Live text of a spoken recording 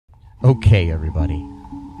Okay, everybody.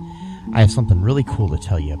 I have something really cool to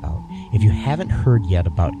tell you about. If you haven't heard yet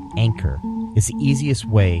about Anchor, it's the easiest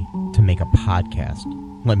way to make a podcast.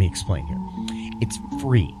 Let me explain here. It's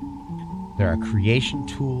free. There are creation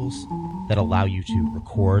tools that allow you to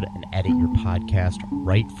record and edit your podcast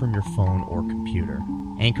right from your phone or computer.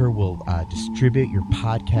 Anchor will distribute your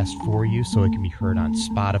podcast for you so it can be heard on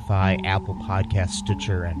Spotify, Apple Podcasts,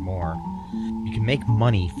 Stitcher, and more. You can make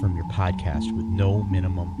money from your podcast with no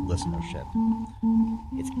minimum listenership.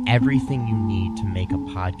 It's everything you need to make a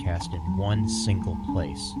podcast in one single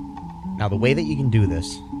place. Now, the way that you can do this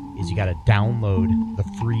is you got to download the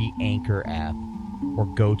free Anchor app or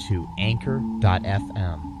go to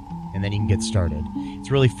anchor.fm, and then you can get started.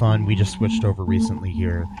 It's really fun. We just switched over recently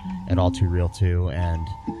here at All Too Real 2, and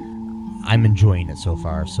I'm enjoying it so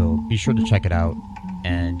far. So be sure to check it out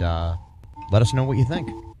and let us know what you think.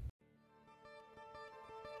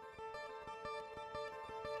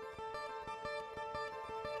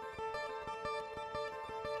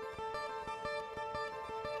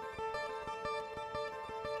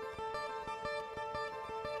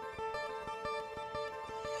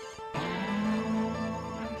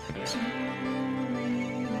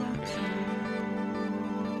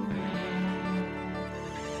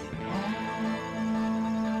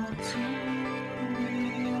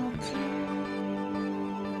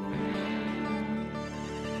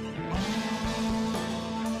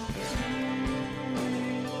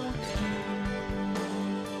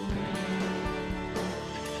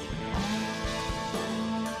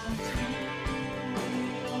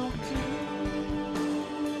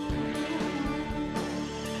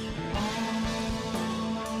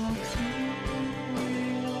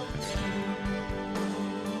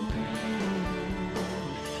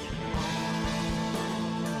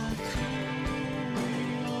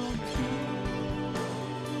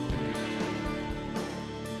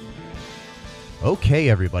 Okay,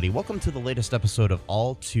 everybody, welcome to the latest episode of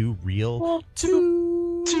All Too Real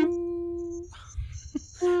 2.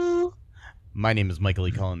 My name is Michael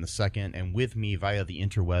E. Cullen II, and with me via the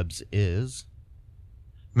interwebs is...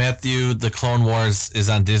 Matthew. The Clone Wars is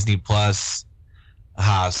on Disney Plus.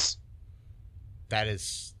 Haas. That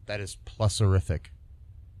is plus-orific.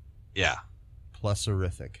 Yeah.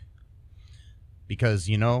 Plus-orific. Because,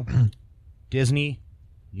 you know, Disney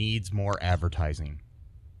needs more advertising.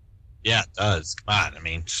 Yeah, it does. Come on, I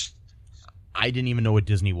mean... I didn't even know what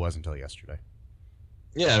Disney was until yesterday.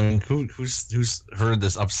 Yeah, I mean, who's heard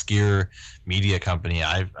this obscure media company?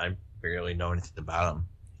 I barely know anything about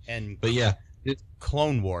them. But yeah...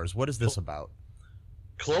 Clone Wars, what is this about?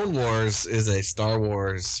 Clone Wars is a Star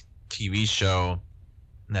Wars TV show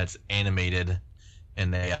that's animated,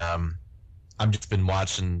 and I've just been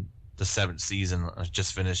watching the 7th season. I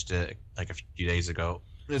just finished it like a few days ago.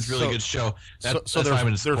 It's a really good show.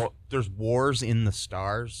 There's wars in the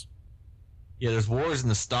stars? Yeah, there's wars in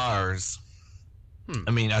the stars.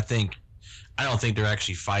 I mean, I don't think they're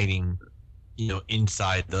actually fighting,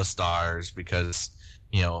 inside the stars because,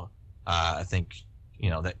 I think,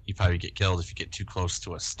 that you probably get killed if you get too close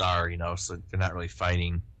to a star, so they're not really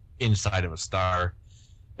fighting inside of a star.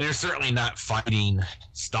 And they're certainly not fighting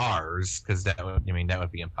stars because that would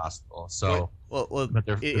be impossible. So,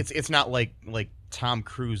 it's not like Tom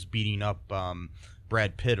Cruise beating up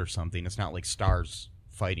Brad Pitt or something. It's not like stars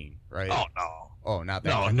fighting, right? Oh no! Oh, not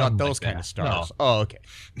that. Not those kind of stars. No. Oh, okay.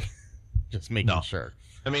 Just making sure.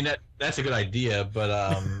 I mean that's a good idea, but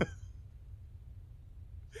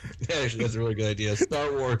actually that's a really good idea.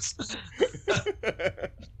 Star Wars,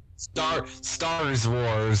 Stars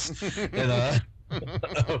Wars, and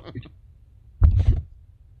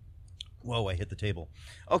Whoa! I hit the table.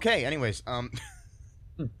 Okay. Anyways,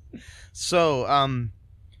 So,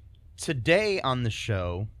 today on the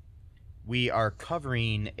show, we are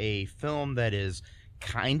covering a film that is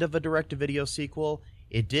kind of a direct-to-video sequel.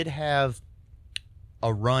 It did have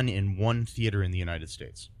a run in one theater in the United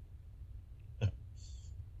States.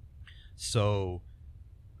 So,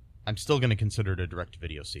 I'm still going to consider it a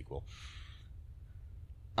direct-to-video sequel.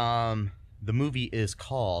 The movie is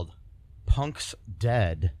called Punk's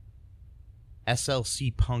Dead,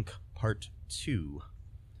 SLC Punk Part 2.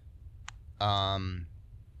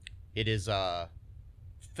 It is a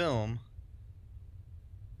film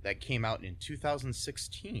that came out in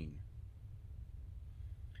 2016.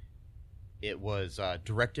 It was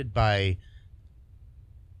directed by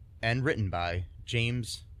and written by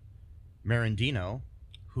James Marandino,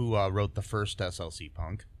 who wrote the first SLC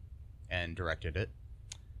Punk and directed it.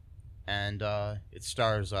 And it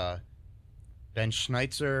stars Ben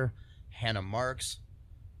Schneitzer, Hannah Marks,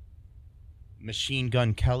 Machine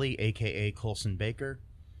Gun Kelly, a.k.a. Colson Baker,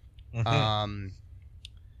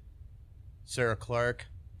 Sarah Clark,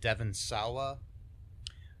 Devon Sawa,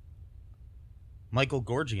 Michael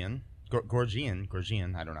Gorgian,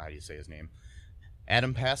 Gorgian, I don't know how you say his name,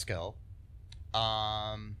 Adam Pascal,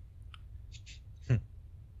 and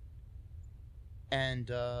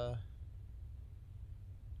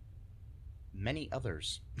many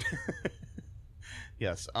others.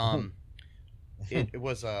 Yes. It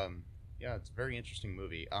was yeah, it's a very interesting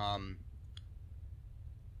movie.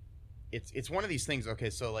 It's one of these things. Okay,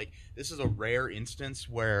 so like this is a rare instance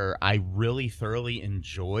where I really thoroughly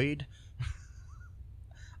enjoyed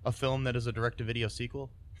a film that is a direct-to-video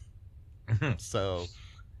sequel. So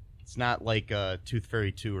it's not like Tooth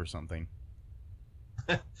Fairy 2 or something.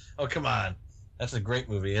 Oh, come on. That's a great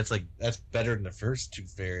movie. That's better than the first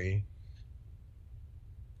Tooth Fairy.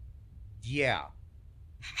 Yeah.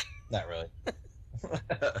 Not really.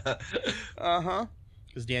 Uh-huh.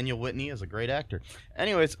 Because Daniel Whitney is a great actor.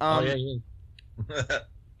 Anyways, oh, yeah.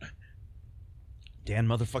 Dan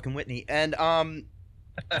motherfucking Whitney. And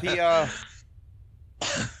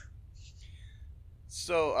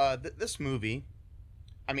this movie,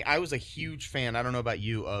 I mean, I was a huge fan, I don't know about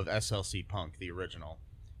you, of SLC Punk, the original.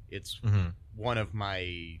 It's one of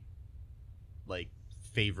my like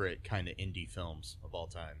favorite kind of indie films of all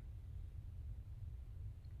time.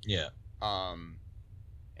 Yeah.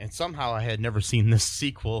 And somehow I had never seen this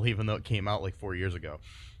sequel, even though it came out like 4 years ago.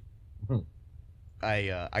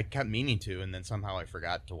 I kept meaning to, and then somehow I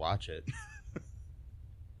forgot to watch it.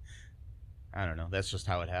 I don't know. That's just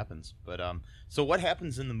how it happens. But so what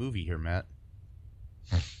happens in the movie here, Matt?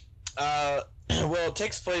 Well, it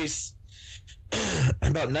takes place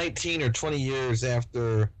about 19 or 20 years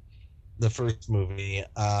after the first movie.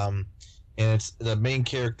 And it's the main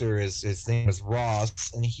character his name is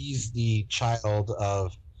Ross, and he's the child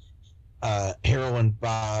of Heroin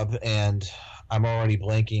Bob, and I'm already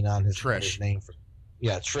blanking on his name.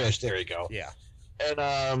 Trish. There you go. Yeah.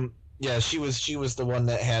 And she was the one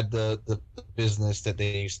that had the business that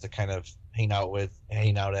they used to kind of hang out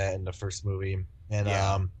at in the first movie.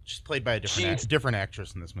 And she's played by a different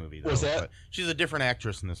actress in this movie, though. Was that? But she's a different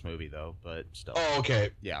actress in this movie, though. But still. Oh,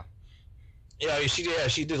 okay. Yeah. Yeah,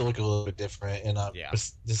 she did look a little bit different, and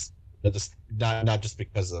just not just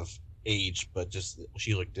because of age, but just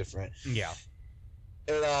she looked different. Yeah.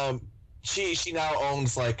 And she now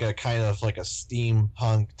owns like a kind of like a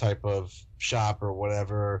steampunk type of shop or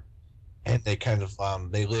whatever, and they kind of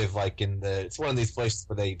they live like it's one of these places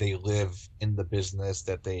where they live in the business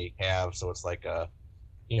that they have, so it's like a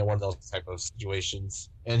one of those type of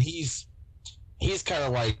situations. And he's kind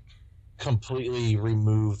of like completely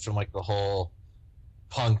removed from like the whole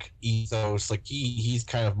punk ethos. Like he's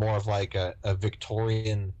kind of more of like a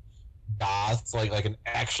Victorian goth, like an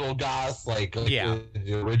actual goth, like the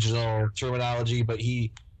original terminology, but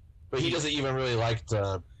he doesn't even really like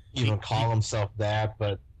to even call himself that.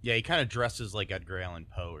 But yeah, he kind of dresses like Edgar Allan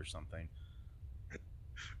Poe or something.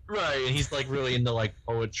 Right, and he's like really into like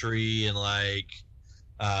poetry and like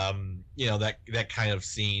that kind of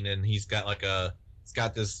scene. And he's got like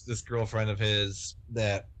this girlfriend of his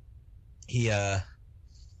that he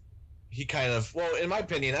kind of, well, in my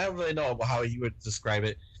opinion, I don't really know how you would describe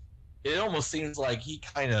it. It almost seems like he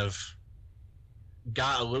kind of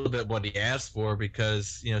got a little bit what he asked for,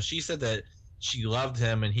 because she said that she loved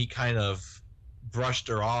him, and he kind of brushed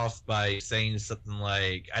her off by saying something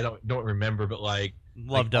like, I don't remember, but like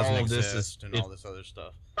love doesn't exist and all this other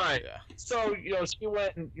stuff. Right. Yeah. So she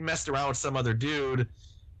went and messed around with some other dude,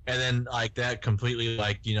 and then like that completely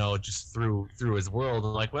like just threw his world.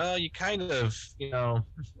 And like, well, you kind of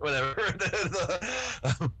whatever.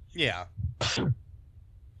 Yeah.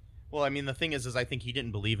 Well, I mean, the thing is I think he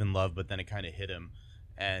didn't believe in love, but then it kind of hit him,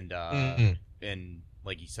 and and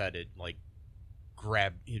like he said, it like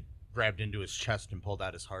grabbed into his chest and pulled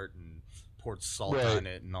out his heart and poured salt on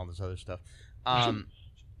it and all this other stuff. And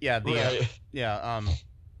I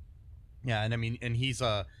mean, and he's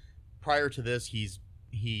prior to this, he's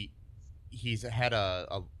had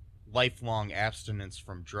a lifelong abstinence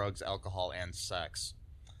from drugs, alcohol, and sex.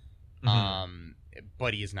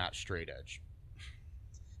 But he is not straight edge.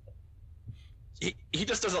 He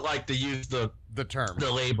just doesn't like to use the term,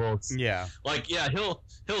 the labels. Yeah. Like, yeah, he'll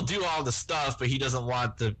do all the stuff, but he doesn't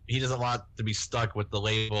want to be stuck with the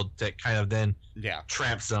label that kind of then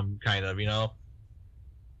traps him, kind of,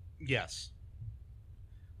 Yes.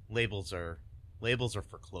 Labels are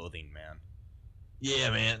for clothing, man. Yeah,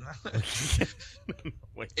 man. And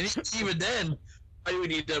even then, I would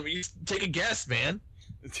need to take a guess, man.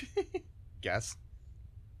 Guess.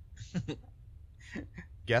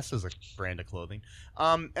 Guess is a brand of clothing.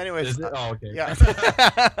 Anyways. Is it? Oh, okay. Yeah.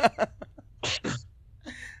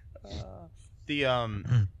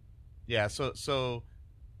 Yeah, so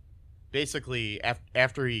basically,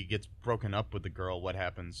 after he gets broken up with the girl, what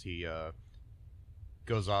happens? He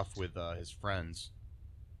goes off with his friends.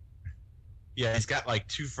 Yeah, he's got like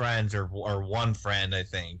two friends or one friend, I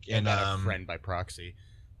think, and then a friend by proxy.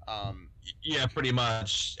 Yeah, pretty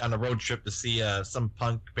much on a road trip to see some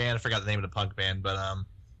punk band. I forgot the name of the punk band, but I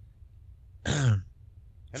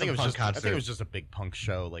think it was just a big punk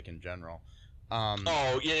show, like in general.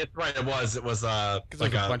 Oh yeah, it's right. It was like a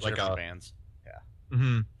bunch of different bands. Yeah.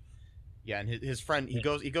 Mm-hmm. Yeah, and his friend he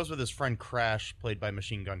goes with his friend Crash, played by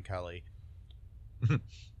Machine Gun Kelly,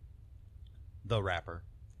 the rapper.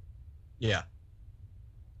 Yeah,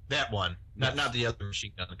 that one, not the other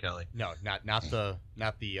Machine Gun Kelly. No, not the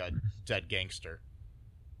dead gangster.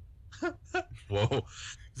 Whoa,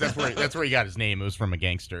 that's where he got his name. It was from a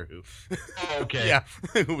gangster who. Oh, okay. Yeah,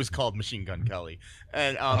 who was called Machine Gun Kelly,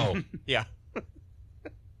 and yeah.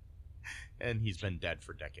 And he's been dead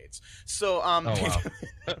for decades. So oh wow.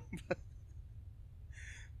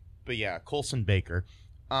 But yeah, Colson Baker,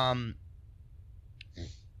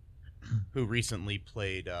 who recently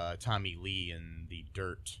played Tommy Lee in The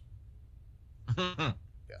Dirt.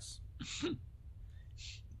 Yes.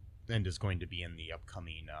 And is going to be in the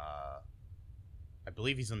upcoming I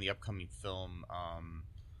believe he's in the upcoming film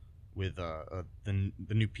with the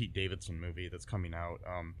new Pete Davidson movie that's coming out.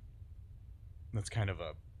 That's kind of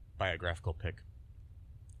a biographical pick.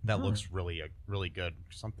 That looks really good.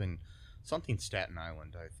 Something Staten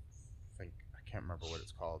Island, I think. I can't remember what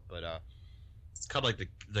it's called, but it's called like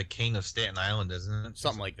the King of Staten Island, isn't it?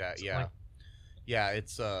 Something like that. Yeah. Yeah,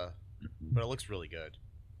 it's but it looks really good.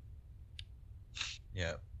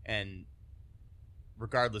 Yeah. And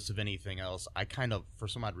regardless of anything else, I kind of, for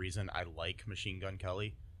some odd reason, I like Machine Gun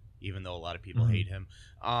Kelly, even though a lot of people hate him.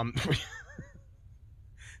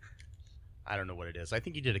 I don't know what it is. I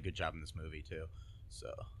think he did a good job in this movie too.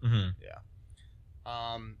 So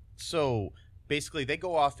yeah. So basically, they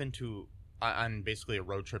go off on basically a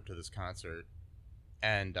road trip to this concert,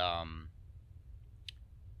 and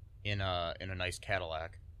in a nice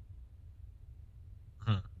Cadillac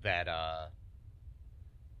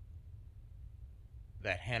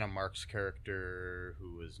that Hannah Mark's character,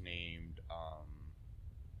 who was named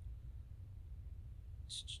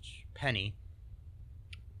Penny,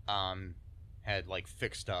 had like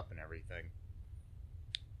fixed up and everything.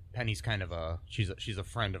 Penny's kind of she's a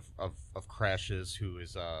friend of Crash's, who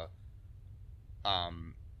is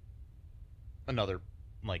another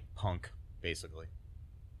like punk basically.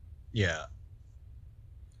 Yeah.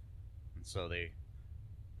 And so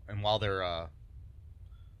while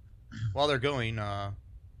they're going,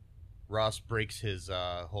 Ross breaks his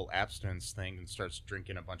whole abstinence thing and starts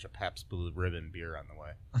drinking a bunch of Pabst Blue Ribbon beer on the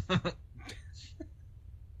way.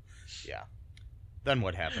 Yeah. Then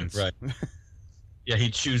what happens? Right. Yeah,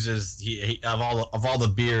 he chooses he of all the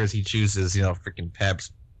beers he chooses, freaking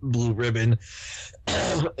Pabst Blue Ribbon,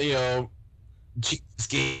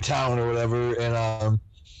 Skate Town or whatever, and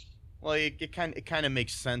well, it kind of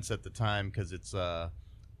makes sense at the time because it's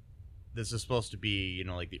this is supposed to be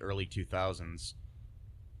like the early 2000s.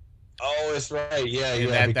 Oh, that's right. Yeah,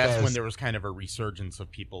 and that's when there was kind of a resurgence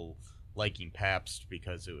of people liking Pabst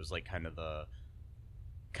because it was like kind of the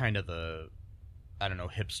I don't know,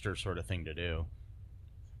 hipster sort of thing to do.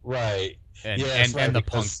 Right. And the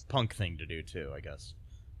punk thing to do too, I guess.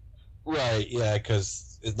 Right. Yeah,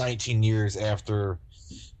 because it's 19 years after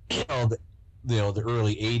the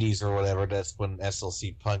early 80s or whatever. That's when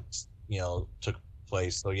SLC Punk took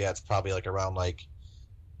place. So yeah, it's probably like around like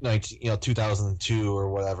 2002 or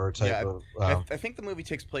whatever type of. I think the movie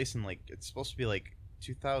takes place in it's supposed to be like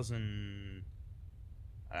 2000.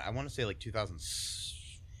 I want to say like 2000.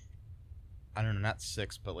 I don't know, not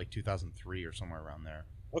 6, but like 2003 or somewhere around there.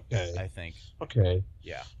 Okay. I think. Okay.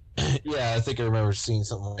 Yeah. Yeah, I think I remember seeing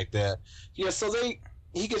something like that. Yeah, so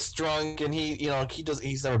he gets drunk and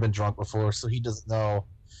he's never been drunk before, so he doesn't know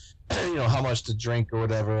how much to drink or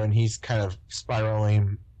whatever, and he's kind of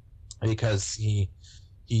spiraling because he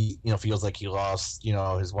feels like he lost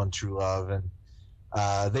his one true love, and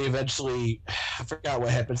they eventually, I forgot what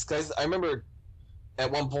happens, guys. I remember at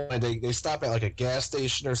one point they stop at like a gas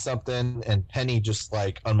station or something, and Penny just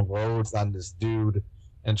like unloads on this dude,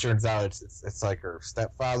 and turns out it's like her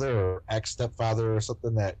stepfather or ex-stepfather or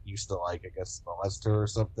something that used to I guess molest her or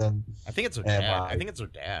something. I think it's her dad. I think it's her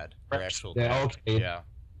dad. Her actual dad. Okay. Yeah.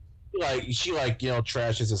 She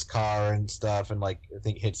trashes his car and stuff, and I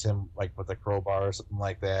think hits him with a crowbar or something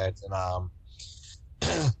like that, and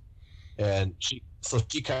and she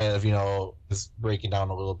kind of is breaking down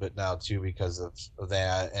a little bit now too because of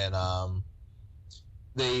that, and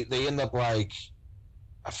they end up I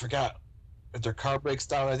forgot if their car breaks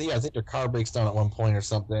down. I think their car breaks down at one point or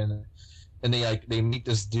something, and they meet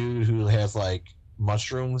this dude who has like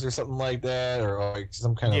mushrooms or something like that, or like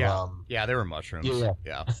some kind of yeah, there were mushrooms.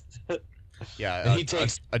 Yeah. And he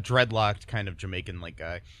takes a dreadlocked kind of Jamaican like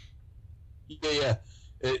guy. Yeah.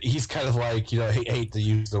 He's kind of like, I hate to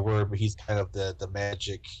use the word, but he's kind of the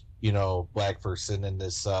magic, black person in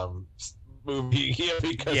this movie,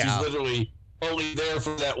 because he's literally only there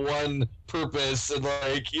for that one purpose, and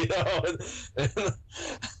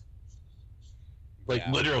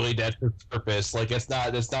literally that's his purpose. Like it's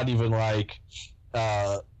not even like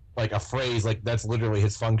a phrase. Like that's literally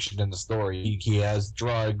his function in the story. He has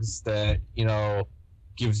drugs that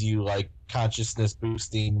gives you like consciousness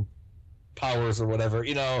boosting powers or whatever,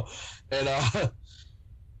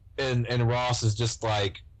 and Ross is just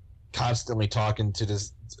like constantly talking to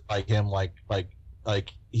this him like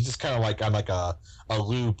he's just kind of like on like a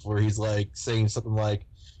loop where he's like saying something like,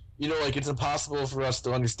 like it's impossible for us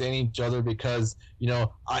to understand each other because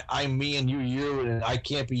I'm me and you and I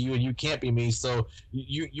can't be you and you can't be me, so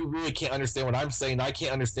you really can't understand what I'm saying. I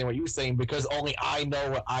can't understand what you're saying because only I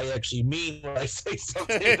know what I actually mean when I say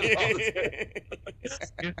something.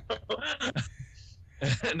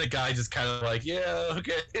 And the guy just kind of like, yeah,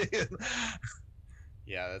 okay.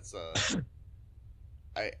 Yeah, that's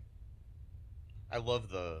I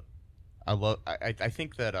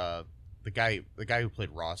think that the guy who played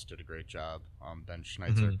Ross did a great job. Ben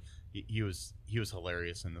Schneider, he was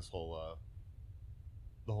hilarious in this whole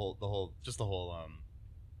the whole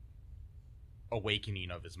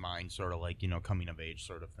awakening of his mind, sort of like coming of age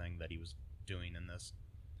sort of thing that he was doing in this.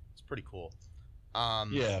 It's pretty cool.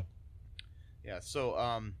 Yeah.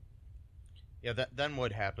 So then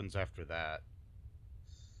what happens after that?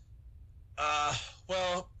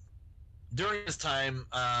 Well, during this time,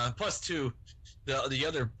 plus two.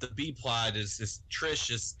 The B plot is Trish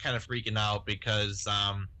is kind of freaking out because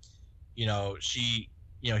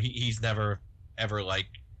he's never ever like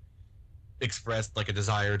expressed like a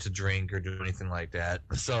desire to drink or do anything like that.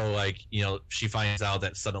 So like she finds out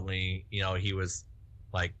that suddenly he was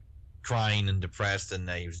like crying and depressed and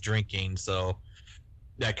that he was drinking. So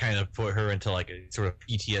that kind of put her into like a sort of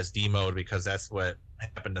PTSD mode because that's what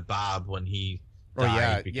happened to Bob when he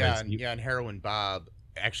died. And Heroin Bob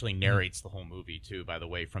actually narrates the whole movie too, by the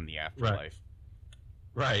way, from the afterlife.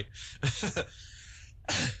 Right.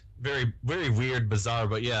 Very, very weird, bizarre,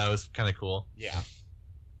 but yeah, it was kind of cool. Yeah.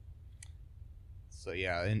 So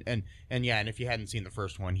yeah, and if you hadn't seen the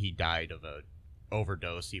first one, he died of a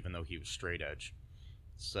overdose, even though he was straight edge.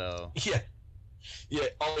 So yeah,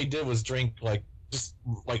 all he did was drink like just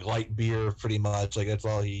like light beer, pretty much. Like that's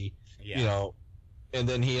all he, and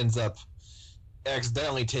then he ends up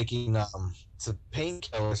accidentally taking some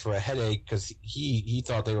painkillers for a headache because he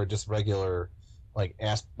thought they were just regular like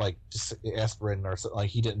just aspirin or something.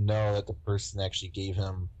 Like he didn't know that the person actually gave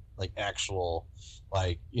him like actual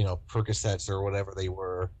like Percocets or whatever they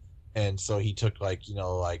were, and so he took like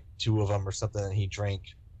like 2 of them or something, and he drank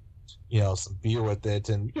some beer with it.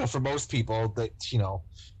 And for most people that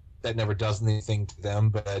that never does anything to them,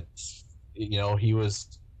 but he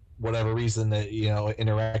was whatever reason that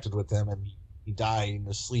interacted with them, and he died in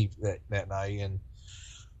his sleep that night. And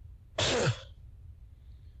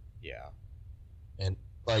yeah, and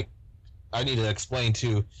like I need to explain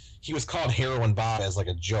too, he was called Heroin Bob as like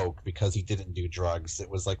a joke because he didn't do drugs. It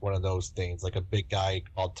was like one of those things, like a big guy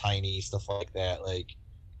called Tiny, stuff like that. Like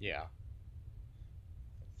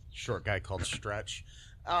short guy called Stretch.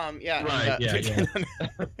 Right. Yeah.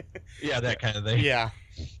 Yeah, that kind of thing. Yeah.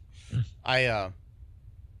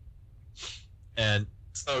 And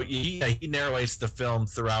so he narrates the film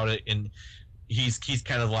throughout it, and he's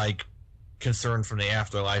kind of like concerned from the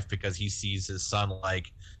afterlife because he sees his son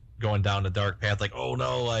like going down the dark path. Like, oh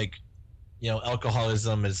no, like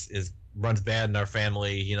alcoholism is runs bad in our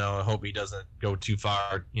family. I hope he doesn't go too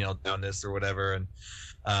far, down this or whatever. And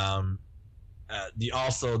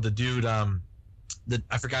the dude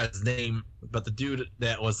I forgot his name, but the dude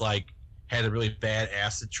that was like had a really bad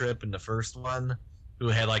acid trip in the first one, who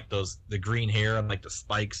had like the green hair and like the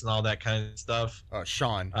spikes and all that kind of stuff.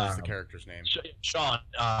 Sean is the character's name. Sean,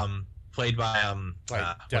 played by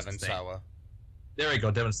Devon Sawa. There we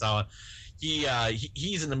go, Devon Sawa.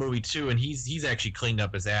 He's in the movie too, and he's actually cleaned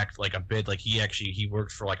up his act like a bit. Like he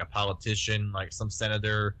works for like a politician, like some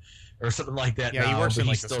senator or something like that. Yeah, now, he works in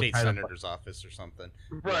like the state senator's office or something.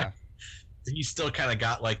 Right. Yeah. He's still kind of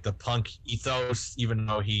got like the punk ethos, even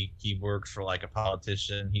though he works for like a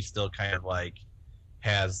politician. He still kind of like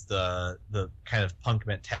has the kind of punk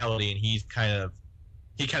mentality, and he kind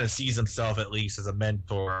of sees himself at least as a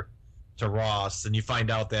mentor to Ross. And you find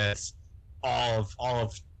out that all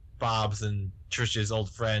of Bob's and Trish's old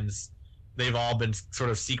friends, they've all been sort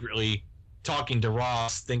of secretly talking to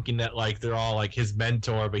Ross, thinking that like they're all like his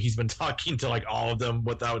mentor, but he's been talking to like all of them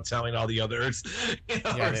without telling all the others.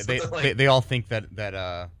 Yeah, they all think that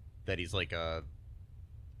he's like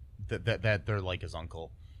that they're like his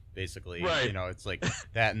uncle, basically. Right. You know, it's like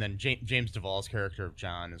that, and then James Duvall's character of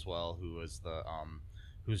John as well, who was the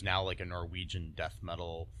who's now like a Norwegian death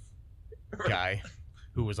metal guy.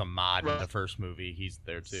 Who was a mod in the first movie? He's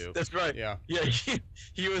there too. That's right. Yeah. Yeah.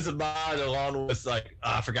 He was a mod along with like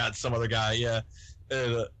I forgot some other guy. Yeah.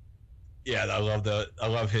 Yeah. I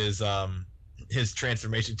love his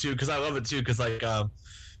transformation too, because I love it too, because like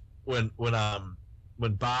when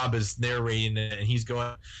Bob is narrating it and he's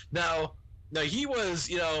going now he was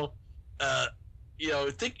you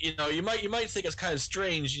might think it's kind of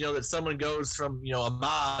strange that someone goes from a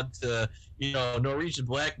mod to Norwegian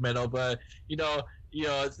black metal, but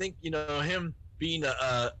I think him being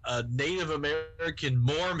a Native American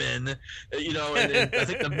Mormon, and I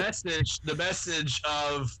think the message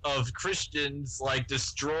of Christians like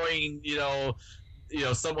destroying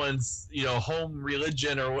someone's home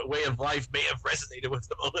religion or way of life may have resonated with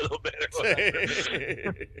them a little bit or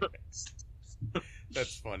whatever.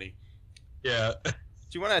 That's funny. Yeah. Do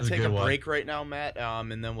you want to take a break right now, Matt?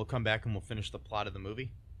 And then we'll come back and we'll finish the plot of the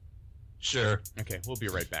movie. Sure. Okay, we'll be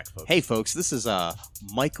right back, folks. Hey, folks, this is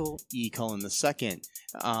Michael E. Cullen II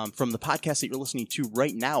from the podcast that you're listening to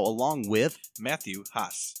right now, along with Matthew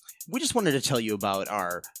Haas. We just wanted to tell you about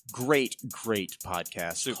our great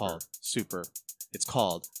podcast called Super. It's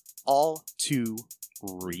called All Too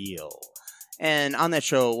Real. And on that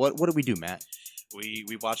show, what do we do, Matt?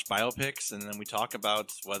 We watch biopics, and then we talk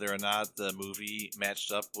about whether or not the movie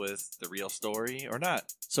matched up with the real story or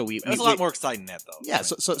not. So it was a lot more exciting than that, though. Yeah,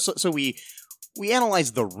 so we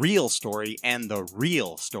analyze the real story and the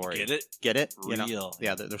real story. Get it? Get it? Real.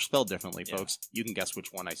 Yeah, they're spelled differently, folks. You can guess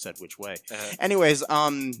which one I said which way. Anyways,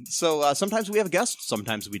 so sometimes we have a guest,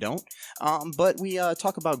 sometimes we don't. But we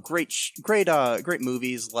talk about great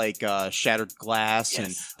movies like Shattered Glass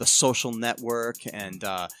and The Social Network and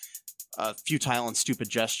Futile and Stupid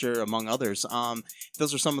Gesture, among others.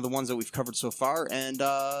 Those are some of the ones that we've covered so far, and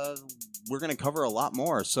we're going to cover a lot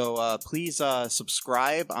more. So please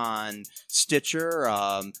subscribe on Stitcher,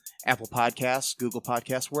 Apple Podcasts, Google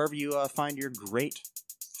Podcasts, wherever you find your great,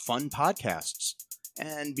 fun podcasts.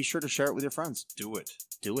 And be sure to share it with your friends. Do it.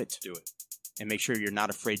 And make sure you're not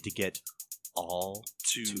afraid to get all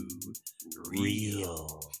too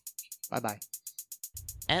real. Bye-bye.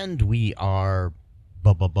 And we are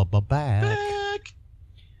back.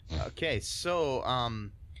 Okay, so all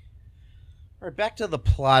right, back to the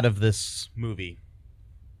plot of this movie.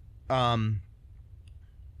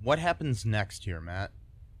 What happens next here, Matt?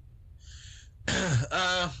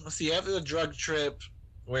 Let's see. After the drug trip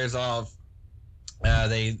wears off,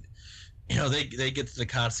 they get to the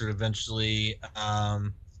concert eventually.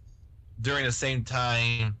 During the same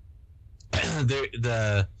time,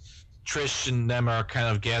 the Trish and them are kind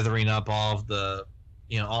of gathering up all of the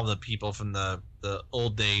all the people from the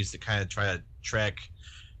old days to kind of try to track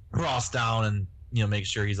Ross down and make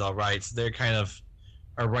sure he's all right. So they're kind of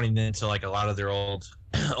are running into like a lot of their old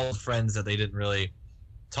friends that they didn't really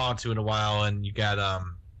talk to in a while. And you got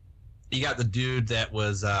the dude that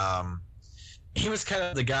was he was kind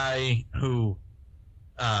of the guy who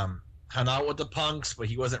hung out with the punks, but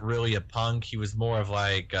he wasn't really a punk. He was more of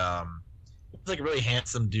like a really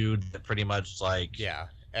handsome dude that pretty much like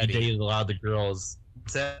Eddie. He dated a lot of the girls.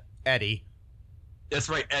 What's that? Eddie. That's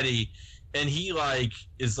right, Eddie. And he like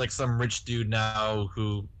is like some rich dude now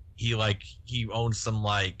who he owns some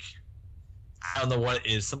like I don't know what it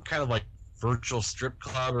is, some kind of like virtual strip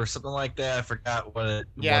club or something like that. I forgot what it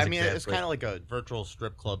was. Yeah, I mean it's kind of like a virtual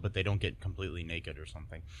strip club, but they don't get completely naked or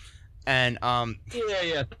something. And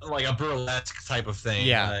yeah, like a burlesque type of thing.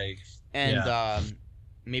 Yeah,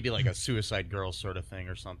 maybe like a Suicide Girl sort of thing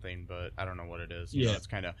or something, but I don't know what it is. It's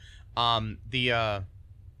kind of and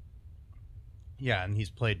he's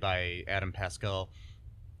played by Adam Pascal,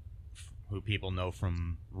 who people know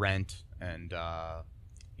from Rent, and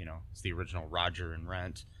it's the original Roger in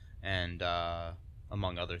Rent, and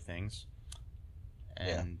among other things.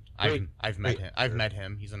 And I've met him. I've met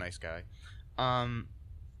him. He's a nice guy.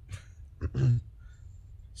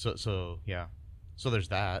 So there's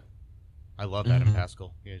that. I love Adam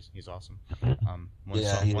Pascal. He's awesome.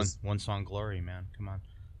 One song glory, man. Come on.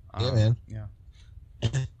 Man. Yeah.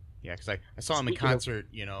 Yeah, because I saw him in concert,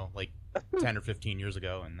 like 10 or 15 years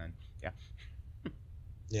ago, and then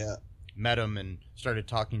met him and started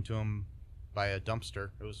talking to him by a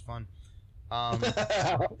dumpster. It was fun. Um,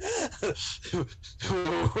 I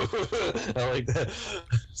like that.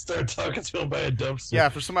 Start talking to him by a dumpster. yeah,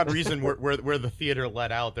 for some odd reason, where the theater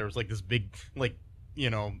let out, there was like this big, like,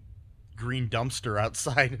 green dumpster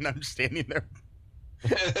outside, and I'm just standing there,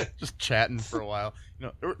 just chatting for a while.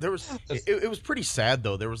 There was it was pretty sad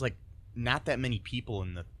though. There was like not that many people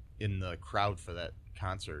in the crowd for that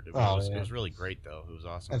concert. It was really great though. It was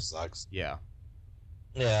awesome. That sucks. Yeah.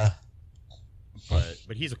 Yeah.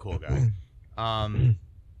 But he's a cool guy.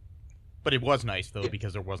 But it was nice though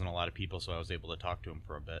because there wasn't a lot of people, so I was able to talk to him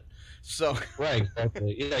for a bit. So right,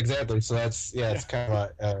 exactly. Yeah, exactly. So that's it's kind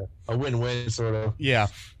of a win-win sort of. Yeah.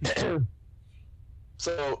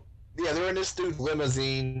 So yeah, they're in this dude's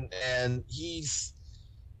limousine, and he's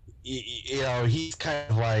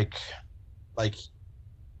kind of like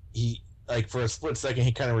he for a split second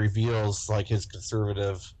he kind of reveals like his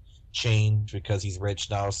conservative change because he's rich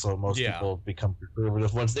now, so most people become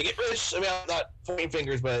conservative once they get rich. I mean, I'm not pointing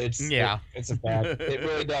fingers, but it's a fact. It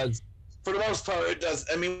really does. For the most part, it does.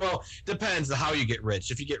 I mean, well, depends on how you get rich.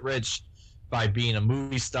 If you get rich by being a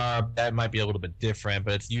movie star, that might be a little bit different,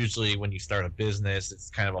 but it's usually when you start a business, it's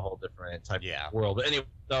kind of a whole different type of world. But anyway,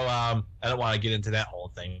 so I don't want to get into that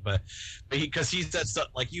whole thing, but because he said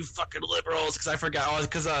something like, "You fucking liberals," because I forgot,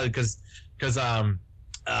 because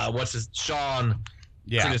Sean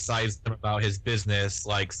criticized him about his business,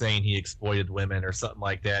 like saying he exploited women or something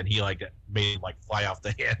like that, and he like made him like fly off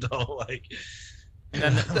the handle, like.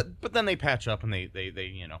 And then, but then they patch up and they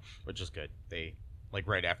which is good. They like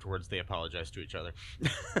right afterwards they apologize to each other.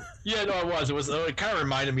 Yeah, no, it kind of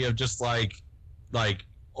reminded me of just like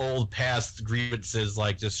old past grievances,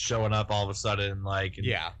 like just showing up all of a sudden, like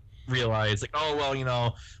realize like, oh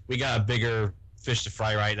well, we got a bigger fish to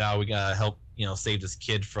fry right now. We gotta help save this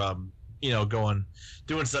kid from doing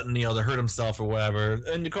something to hurt himself or whatever.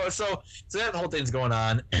 And of course, so that whole thing's going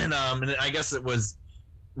on, and I guess it was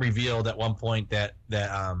revealed at one point that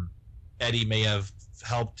Eddie may have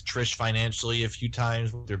helped Trish financially a few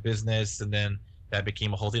times with their business, and then that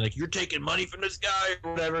became a whole thing, like, you're taking money from this guy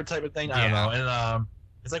or whatever type of thing. I don't know. And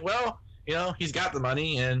it's like, well, he's got the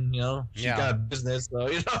money, and she's got a business, so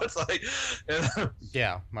it's like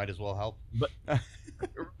might as well help. But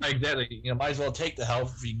like that, might as well take the help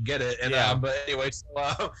if you can get it. And but anyway, so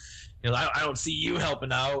I don't see you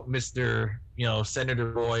helping out, Mr.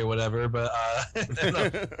 Senator Roy or whatever, but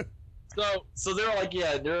so they're like,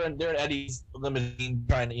 they're in Eddie's limousine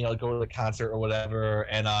trying to go to the concert or whatever,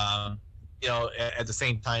 and at the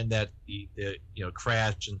same time that the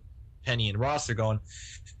Crash and Penny and Ross are going,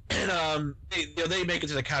 and they make it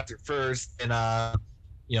to the concert first, and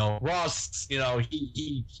Ross,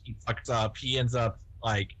 he fucks up. He ends up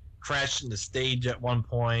like crashing the stage at one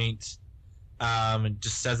point, and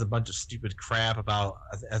just says a bunch of stupid crap about.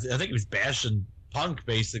 I think he was bashing Punk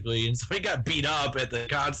basically, and so he got beat up at the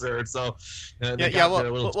concert. So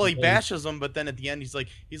well, he bashes him, but then at the end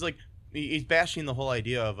he's bashing the whole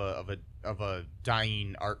idea of a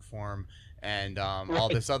dying art form and all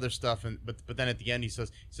this other stuff, and but then at the end he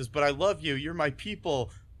says, but I love you. You're my people.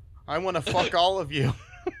 I want to fuck all of you.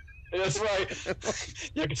 That's right.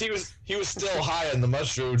 Yeah, because he was still high on the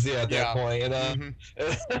mushrooms at that point, and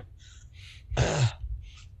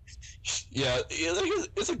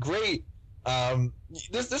it's a great.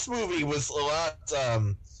 This movie was a lot.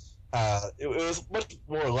 It was much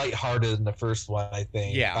more lighthearted than the first one, I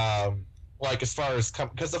think. Yeah. Like as far as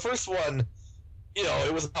because the first one,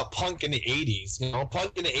 it was about punk in the '80s.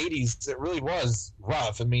 Punk in the '80s, it really was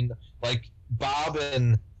rough. I mean, like Bob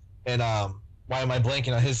and why am I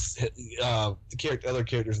blanking on his the other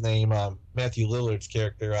character's name? Matthew Lillard's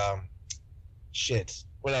character.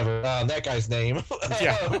 Whatever. That guy's name.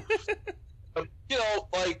 Yeah.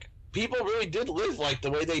 Like people really did live like the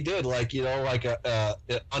way they did, like like a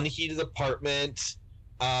unheated apartment,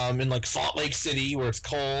 in like Salt Lake City where it's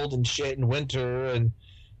cold and shit in winter, and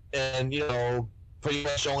pretty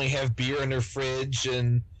much only have beer in their fridge,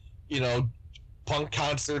 and punk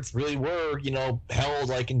concerts really were, held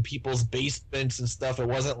like in people's basements and stuff. It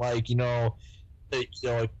wasn't like,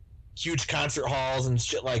 like huge concert halls and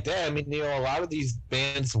shit like that. I mean, a lot of these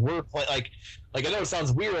bands were playing like I know it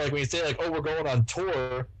sounds weird, like when you say like, oh, we're going on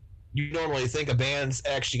tour, you normally think a band's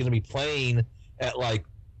actually going to be playing at like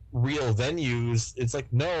real venues. It's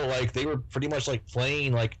like, no, like they were pretty much like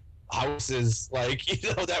playing like houses, like,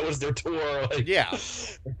 that was their tour. Like, yeah.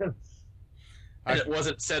 And it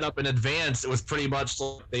wasn't set up in advance. It was pretty much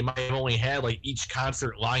like they might have only had like each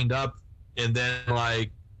concert lined up, and then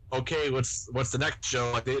like, okay, what's the next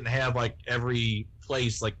show? Like they didn't have like every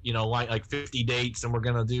place like like 50 dates, and we're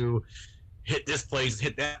gonna hit this place,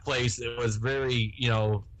 hit that place. It was very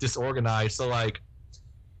disorganized. So like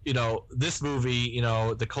this movie,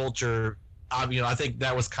 the culture, I think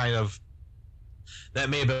that was that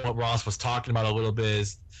may have been what Ross was talking about a little bit,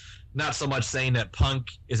 is not so much saying that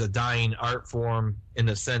punk is a dying art form in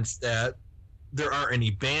the sense that there aren't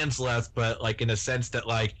any bands left, but like in a sense that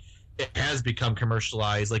like it has become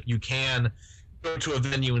commercialized. Like you can go to a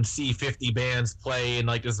venue and see 50 bands play in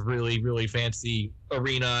like this really, really fancy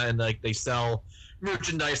arena, and like they sell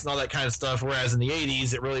merchandise and all that kind of stuff. Whereas in the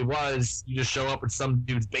 80s, it really was, you just show up in some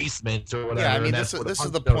dude's basement or whatever. Yeah, I mean, this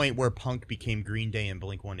is the point where punk became Green Day and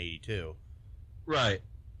Blink-182. Right.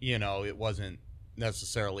 It wasn't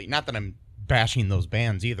necessarily, not that I'm bashing those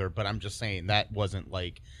bands either, but I'm just saying that wasn't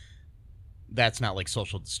like, that's not like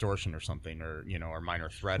Social Distortion or something, or or Minor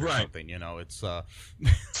Threat or something. It's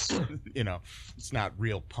it's not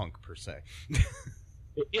real punk per se.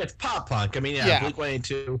 Yeah, it's pop punk. I mean,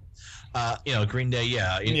 Blink-182, Green Day,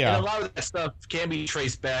 and a lot of that stuff can be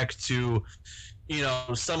traced back to,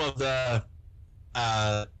 some of the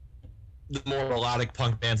more melodic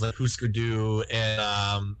punk bands like Husker Du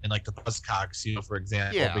and like the Buzzcocks, for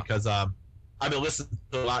example, because I've been listening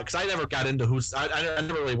to a lot, because I never got into I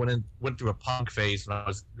never really went through a punk phase when I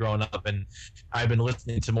was growing up, and I've been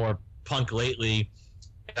listening to more punk lately.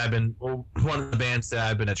 And one of the bands that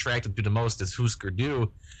I've been attracted to the most is Husker Du,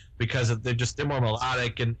 because they're more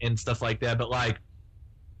melodic and stuff like that. But like,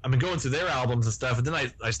 I've been going through their albums and stuff, and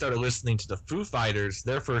then I started listening to the Foo Fighters,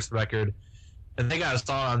 their first record, and they got a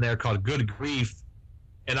song on there called "Good Grief."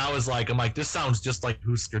 And I'm like, this sounds just like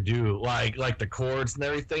Husker Du, like the chords and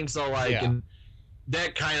everything. So like, and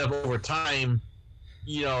that kind of over time,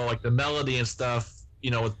 like the melody and stuff,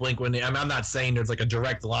 with Blink-182. I mean, I'm not saying there's like a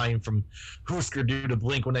direct line from Husker Du to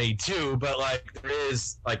Blink-182, but like there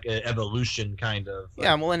is like an evolution kind of.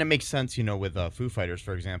 Yeah, well, and it makes sense, with Foo Fighters,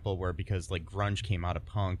 for example, where because like grunge came out of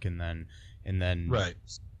punk, and then right.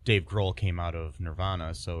 Dave Grohl came out of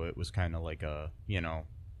Nirvana, so it was kind of like a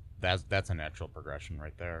that's a natural progression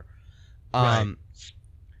right there. Right.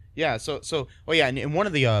 Yeah, and one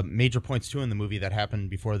of the major points too in the movie that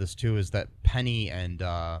happened before this too is that Penny and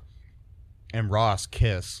Ross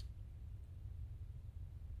kiss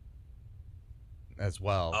as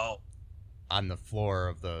well. Oh. On the floor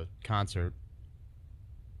of the concert.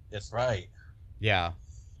 That's right. Yeah.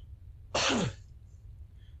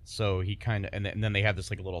 So he kind of, and then they had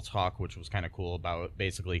this like little talk, which was kind of cool, about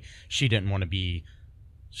basically she didn't want to be.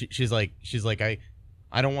 She's like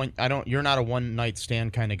you're not a one night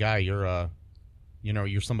stand kind of guy. You're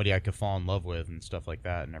you're somebody I could fall in love with and stuff like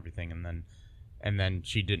that and everything. And then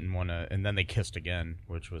she didn't want to, and then they kissed again,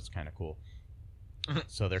 which was kind of cool.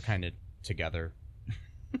 So they're kind of together.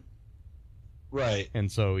 Right. And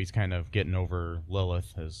so he's kind of getting over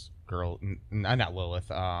Lilith, his girl. Not Lilith.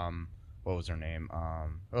 What was her name?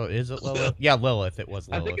 Is it Lilith? Yeah, Lilith. It was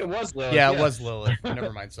Lilith. I think it was Lilith. Yeah, it was Lilith.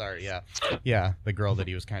 Never mind. Sorry. Yeah, the girl that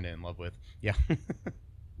he was kind of in love with. Yeah.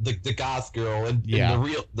 the goth girl and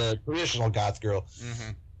the traditional goth girl.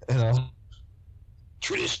 Mm-hmm.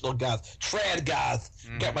 Traditional goth, trad goth.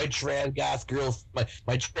 Mm-hmm. Got my trad goth girl, my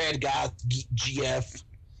trad goth GF.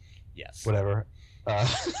 Yes. Whatever.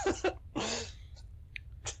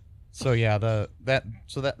 So yeah,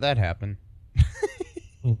 that happened.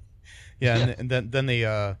 Yeah, and then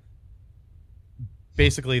they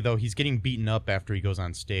basically, though, he's getting beaten up after he goes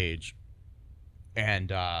on stage, and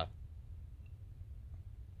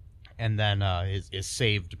then is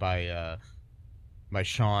saved by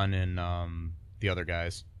Sean and the other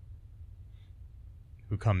guys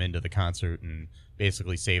who come into the concert and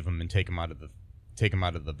basically save him and take him out of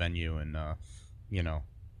the venue, and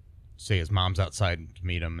say his mom's outside to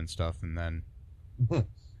meet him and stuff, and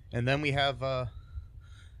then we have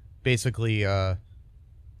basically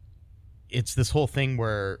it's this whole thing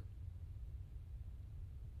where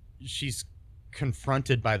she's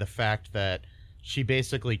confronted by the fact that she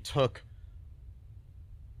basically took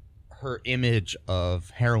her image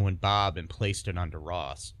of Heroin Bob and placed it onto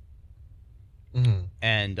Ross. Mm-hmm.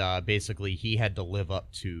 And basically he had to live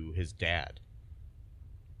up to his dad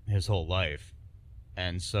his whole life.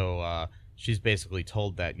 And so she's basically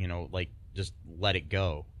told that, like, just let it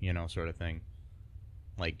go, sort of thing.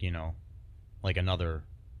 Like, like another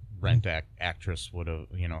Rent actress would have,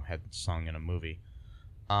 had sung in a movie.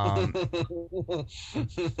 That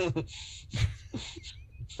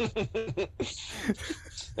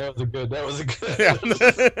was a good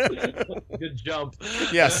good jump.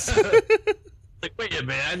 Yes. Like, wait a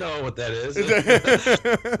minute, I know what that is.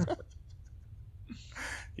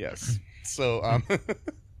 Yes. So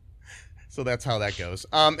so that's how that goes.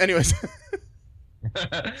 Anyways.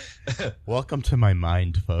 Welcome to my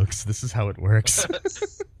mind, folks. This is how it works.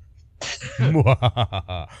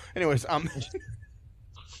 Anyways,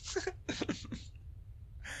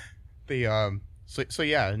 So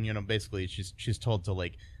yeah, and basically she's told to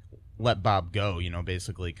like let Bob go,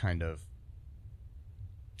 basically kind of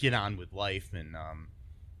get on with life and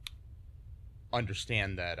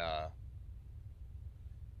understand that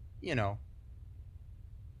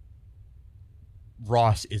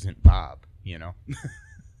Ross isn't Bob,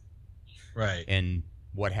 Right. and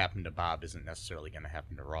what happened to Bob isn't necessarily going to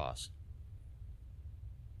happen to Ross.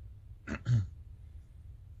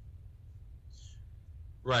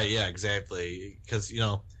 Right, yeah, exactly. Because, you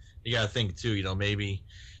got to think, too, maybe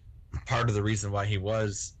part of the reason why he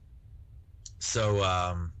was so,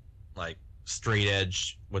 like, straight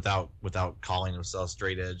edge without calling himself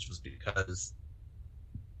straight edge was because,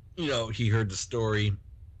 he heard the story,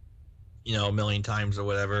 a million times or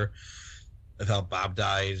whatever of how Bob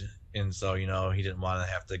died. And so, he didn't want to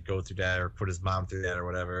have to go through that or put his mom through that or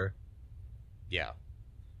whatever. Yeah.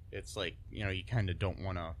 It's like, you kind of don't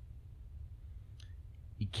want to...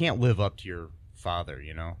 You can't live up to your father,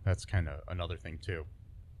 That's kind of another thing, too.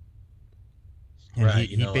 And right.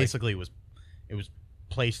 He basically was... It was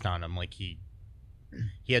placed on him like he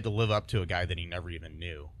had to live up to a guy that he never even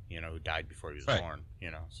knew, who died before he was born,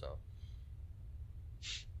 so...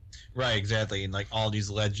 Right, exactly, and like all these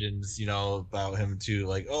legends, about him too,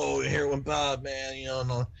 like Heroin Bob, man,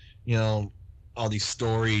 all these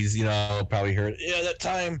stories, probably heard, that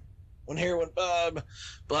time when Heroin Bob,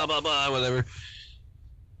 blah blah blah, whatever.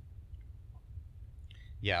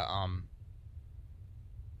 Yeah,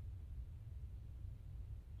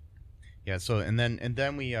 yeah. So and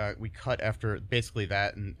then we cut after basically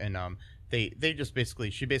that, and they just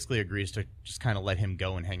she basically agrees to just kind of let him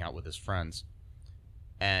go and hang out with his friends.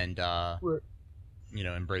 And,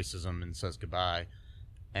 embraces him and says goodbye.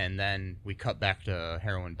 And then we cut back to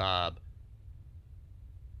Heroin Bob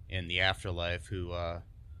in the afterlife, who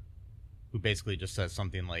basically just says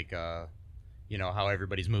something like, how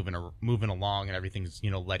everybody's moving along and everything's,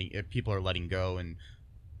 people are letting go and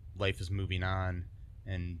life is moving on.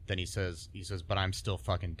 And then he says, but I'm still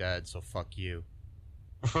fucking dead, so fuck you.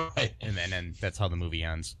 Right. And then that's how the movie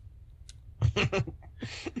ends.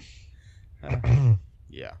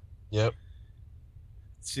 Yeah. Yep.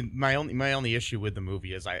 See, my only issue with the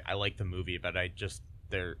movie is I like the movie, but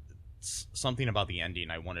there's something about the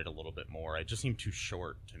ending I wanted a little bit more. It just seemed too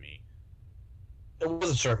short to me. It was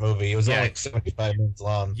a short movie. It was only like 75 minutes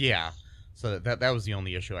long. Yeah. So that was the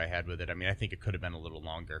only issue I had with it. I mean, I think it could have been a little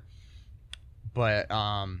longer. But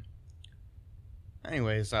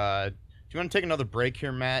anyways, do you want to take another break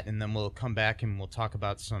here, Matt, and then we'll come back and we'll talk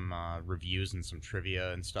about some reviews and some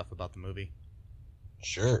trivia and stuff about the movie?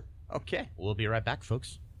 Sure. Okay, we'll be right back,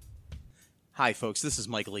 folks. Hi, folks. This is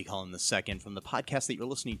Michael E. Cullen II from the podcast that you're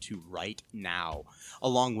listening to right now,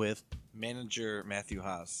 along with manager Matthew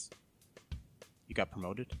Haas. You got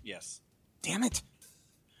promoted? Yes. Damn it.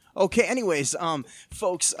 Okay. Anyways,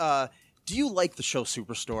 folks, do you like the show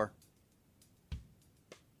Superstore?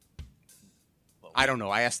 I don't know.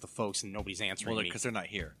 I asked the folks and nobody's answering me because they're not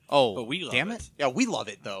here. Oh, but we love damn it! Yeah, we love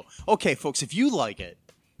it though. Okay, folks, if you like it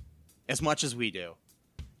as much as we do,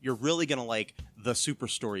 you're really going to like the Super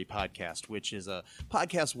Story podcast, which is a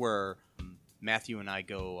podcast where Matthew and I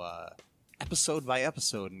go episode by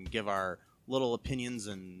episode and give our little opinions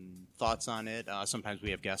and thoughts on it. Sometimes we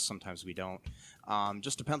have guests, sometimes we don't.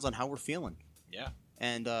 Just depends on how we're feeling. Yeah.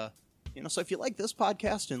 And, so if you like this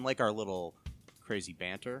podcast and like our little crazy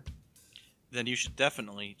banter, then you should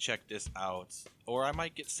definitely check this out. Or I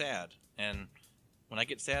might get sad. And when I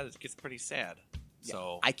get sad, it gets pretty sad. Yeah,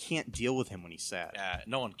 so I can't deal with him when he's sad.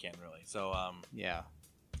 No one can really. So yeah.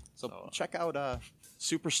 So check out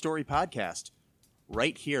Super Story Podcast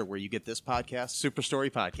right here where you get this podcast, Super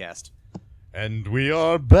Story Podcast. And we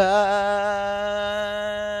are back.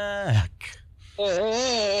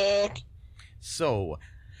 So,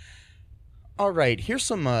 all right, here's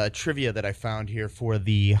some trivia that I found here for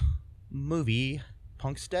the movie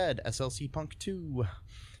Punk's Dead, SLC Punk 2.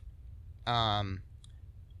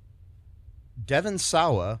 Devon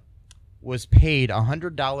Sawa was paid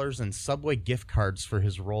 $100 in Subway gift cards for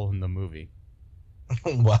his role in the movie.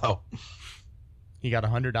 Wow. He got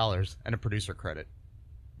 $100 and a producer credit.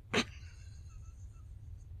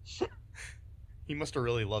 He must have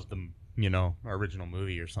really loved the, original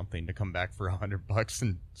movie or something to come back for $100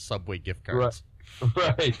 in Subway gift cards.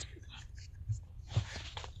 Right.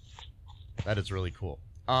 That is really cool.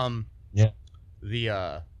 Yeah.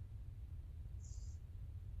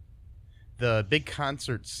 The big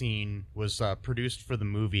concert scene was produced for the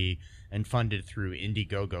movie and funded through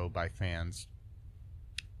Indiegogo by fans.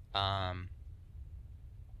 The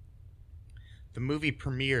movie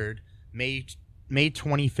premiered May May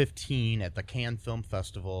 2015 at the Cannes Film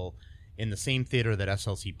Festival in the same theater that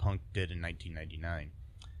SLC Punk did in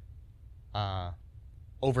 1999.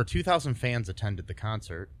 Over 2,000 fans attended the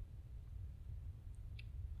concert.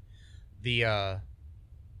 The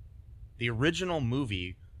original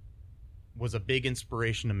movie was a big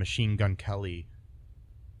inspiration to Machine Gun Kelly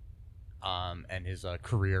and his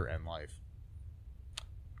career and life.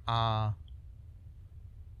 The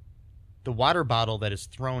water bottle that is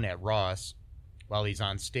thrown at Ross while he's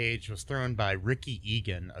on stage was thrown by Ricky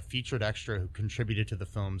Egan, a featured extra who contributed to the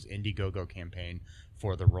film's Indiegogo campaign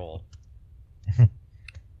for the role.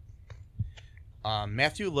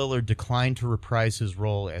 Matthew Lillard declined to reprise his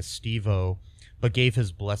role as Steve-O, but gave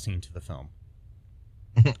his blessing to the film.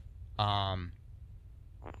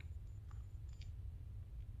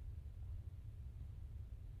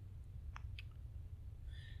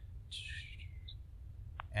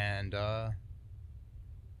 And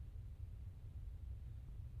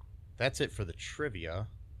that's it for the trivia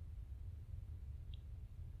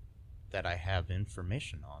that I have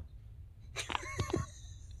information on.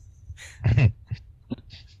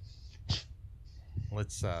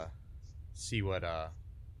 Let's see what there's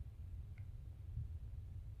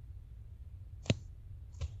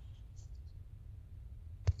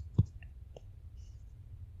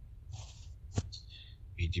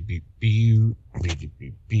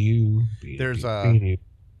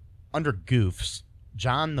under goofs,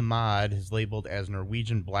 John the Mod is labeled as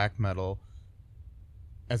Norwegian black metal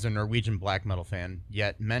as a Norwegian black metal fan,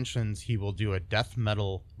 yet mentions he will do a death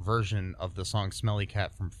metal version of the song Smelly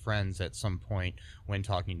Cat from Friends at some point when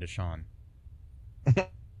talking to Sean.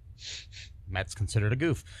 Matt's considered a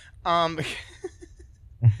goof. Oh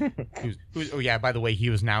yeah, by the way,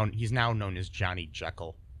 he's now known as Johnny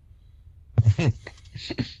Jekyll.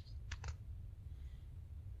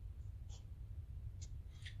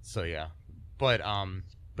 So yeah. But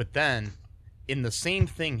then in the same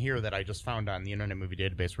thing here that I just found on the Internet Movie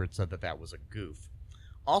Database where it said that was a goof,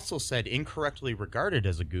 also said incorrectly regarded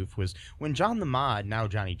as a goof was when John the Mod, now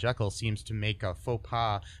Johnny Jekyll, seems to make a faux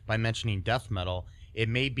pas by mentioning death metal. It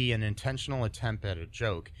may be an intentional attempt at a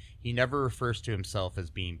joke. He never refers to himself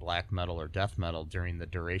as being black metal or death metal during the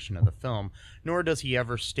duration of the film, nor does he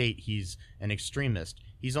ever state he's an extremist.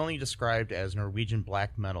 He's only described as Norwegian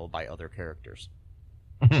black metal by other characters.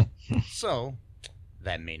 So,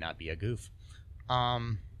 that may not be a goof.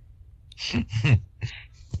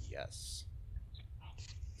 Yes.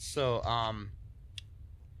 So,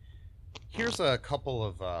 here's a couple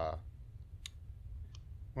of, want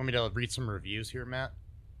me to read some reviews here, Matt?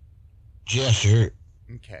 Yeah, sure.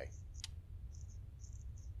 Okay.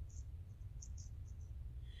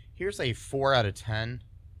 Here's a 4 out of 10.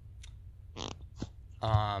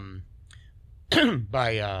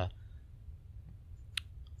 By,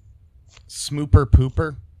 Smooper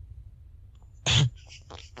Pooper.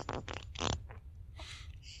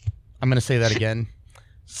 I'm going to say that again.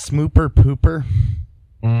 Smooper Pooper.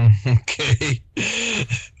 Okay.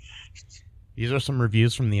 These are some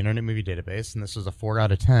reviews from the Internet Movie Database, and this is a 4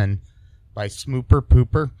 out of 10 by Smooper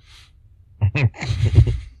Pooper,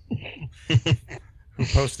 who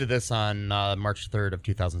posted this on March 3rd of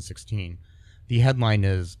 2016. The headline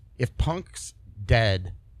is, "If Punk's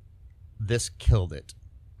dead, this killed it."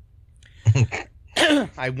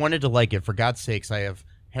 I wanted to like it. For God's sakes, I have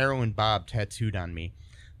Heroin Bob tattooed on me.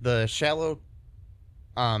 The shallow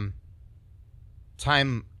time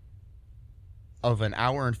of an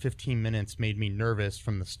hour and 15 minutes made me nervous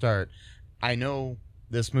from the start. I know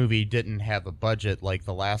this movie didn't have a budget like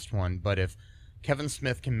the last one, but if Kevin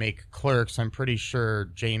Smith can make Clerks, I'm pretty sure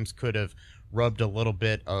James could have rubbed a little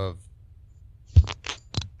bit of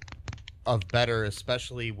better,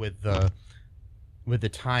 especially with the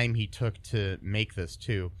time he took to make this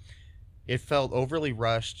too. It felt overly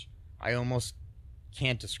rushed. I almost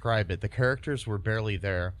can't describe it. The characters were barely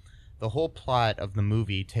there. The whole plot of the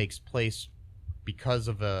movie takes place because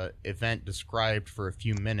of a event described for a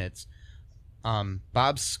few minutes.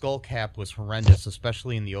 Bob's skull cap was horrendous,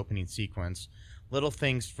 especially in the opening sequence. Little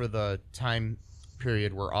things for the time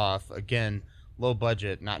period were off. Again, low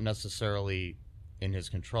budget, not necessarily in his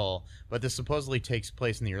control, but this supposedly takes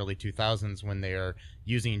place in the early 2000s when they are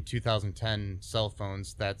using 2010 cell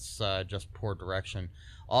phones. That's just poor direction.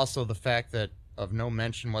 Also, the fact that of no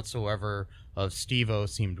mention whatsoever of Steve-O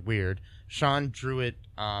seemed weird. Sean drew it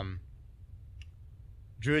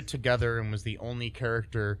together and was the only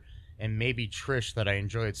character, and maybe Trish, that I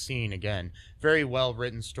enjoyed seeing again. Very well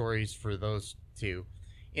written stories for those two.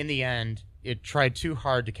 In the end, it tried too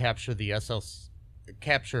hard to capture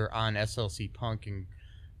on SLC Punk and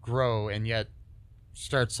grow, and yet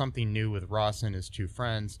start something new with Ross and his two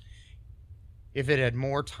friends. If it had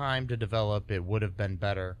more time to develop, it would have been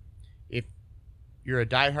better. If you're a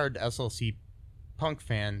diehard SLC Punk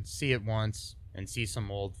fan, see it once and see some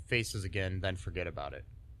old faces again, then forget about it.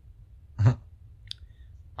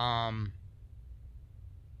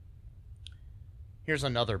 Here's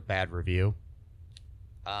another bad review.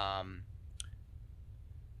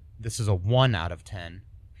 This is a 1 out of 10.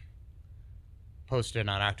 Posted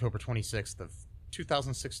on October 26th of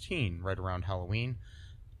 2016, right around Halloween.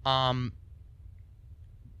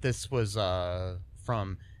 This was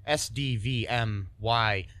from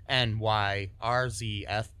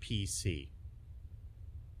SDVMYNYRZFPC.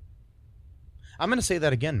 I'm going to say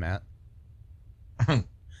that again, Matt.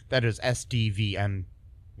 That is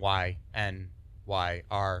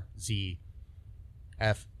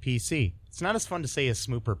SDVMYNYRZFPC. It's not as fun to say as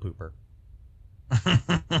Smooper Pooper.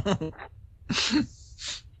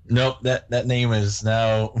 Nope, that name is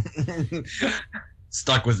now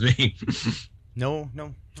stuck with me. No.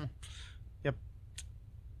 Yep.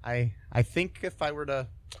 I think if I were to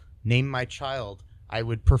name my child, I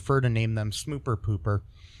would prefer to name them Smooper Pooper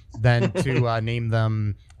than to name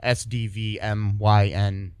them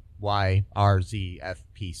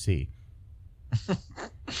SDVMYNYRZFPC.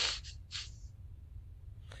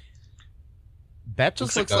 That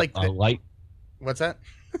just looks like a light. What's that?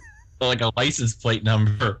 Like a license plate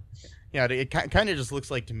number. Yeah, it kind of just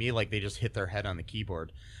looks like to me like they just hit their head on the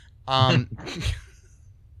keyboard.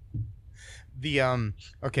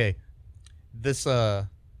 Okay. This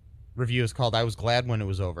review is called I Was Glad When It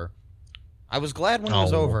Was Over. I was glad when it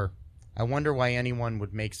was over. I wonder why anyone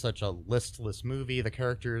would make such a listless movie. The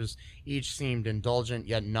characters each seemed indulgent,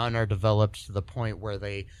 yet none are developed to the point where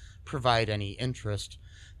they provide any interest.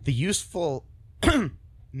 The usefulness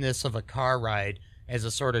of a car ride as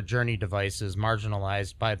a sort of journey device is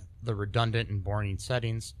marginalized by the redundant and boring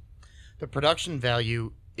settings. The production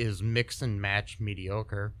value is mix and match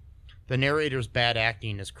mediocre. The narrator's bad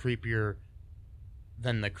acting is creepier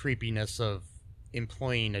than the creepiness of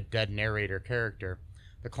employing a dead narrator character.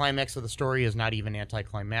 The climax of the story is not even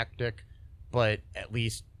anticlimactic, but at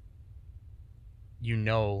least you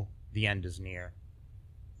know the end is near.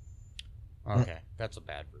 Okay, that's a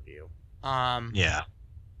bad review. Yeah.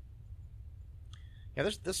 Yeah,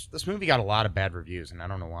 this movie got a lot of bad reviews, and I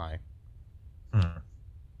don't know why.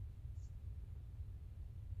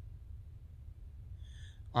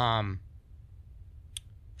 Trying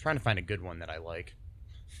to find a good one that I like.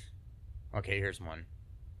 Okay, here's one.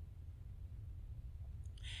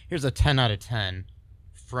 Here's a 10 out of 10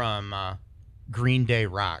 from Green Day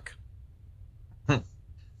Rock. Let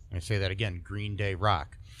me say that again, Green Day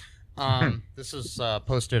Rock. This is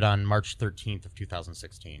posted on March 13th of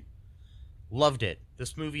 2016. Loved it.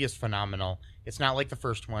 This movie is phenomenal. It's not like the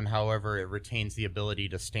first one, however, it retains the ability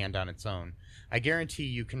to stand on its own. I guarantee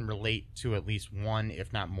you can relate to at least one,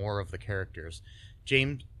 if not more, of the characters.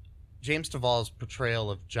 James Duvall's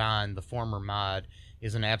portrayal of John, the former mod,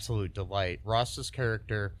 is an absolute delight. Ross's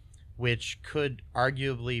character, which could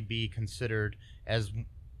arguably be considered as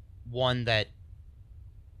one that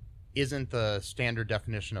isn't the standard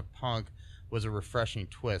definition of punk, was a refreshing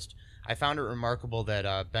twist. I found it remarkable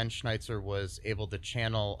that Ben Schneitzer was able to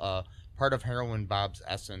channel part of Heroin Bob's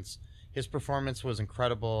essence. His performance was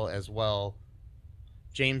incredible as well.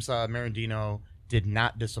 James Marandino did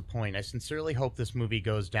not disappoint. I sincerely hope this movie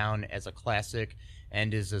goes down as a classic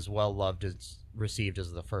and is as well loved and received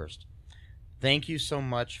as the first. Thank you so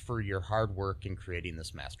much for your hard work in creating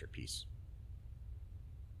this masterpiece.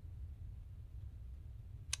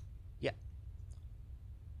 Yeah.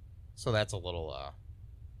 So that's a little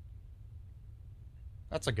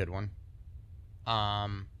that's a good one.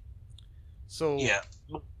 So yeah,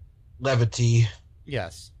 levity.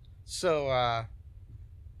 Yes. So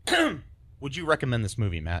would you recommend this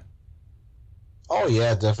movie, Matt? Oh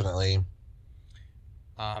yeah, definitely.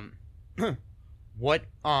 What's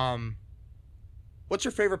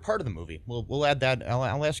your favorite part of the movie? We'll add that.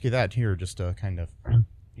 I'll ask you that here, just to kind of,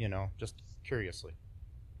 just curiously.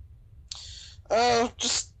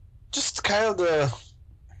 Just kind of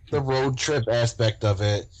the road trip aspect of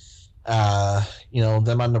it.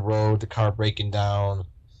 Them on the road, the car breaking down.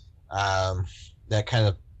 That kind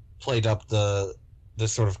of played up the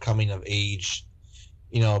sort of coming of age,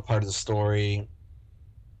 part of the story.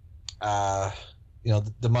 The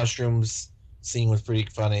mushrooms scene was pretty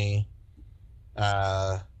funny.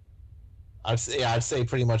 I'd say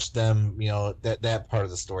pretty much them, that part of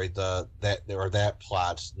the story, that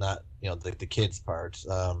plot, not the kids part.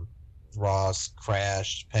 Ross,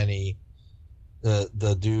 Crash, Penny,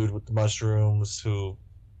 the dude with the mushrooms who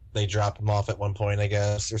they drop him off at one point, I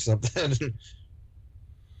guess, or something.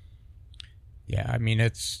 Yeah, I mean,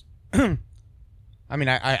 it's I mean,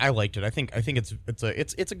 I liked it. I think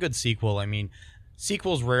it's a good sequel. I mean,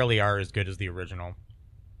 sequels rarely are as good as the original.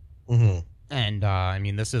 Mm-hmm. And I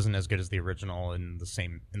mean, this isn't as good as the original in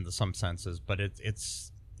some senses, but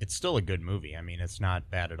it's still a good movie. I mean, it's not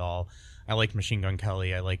bad at all. I liked Machine Gun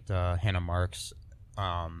Kelly. I liked Hannah Marks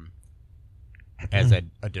as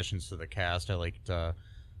additions to the cast. I liked the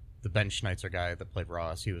Ben Schneider guy that played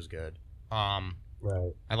Ross. He was good.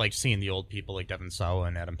 Right. I liked seeing the old people like Devon Sawa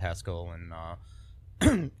and Adam Pascal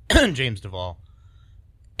and James Duvall.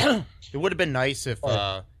 It would have been nice if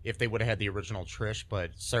they would have had the original Trish,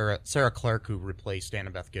 but Sarah Clark, who replaced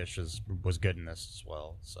Annabeth Gish, was good in this as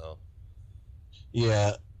well. So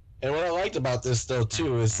yeah, and what I liked about this though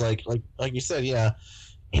too is like you said, yeah,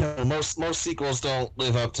 you know, most sequels don't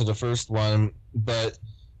live up to the first one, but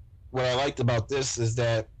what I liked about this is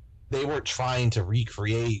that they weren't trying to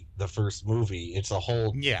recreate the first movie. It's a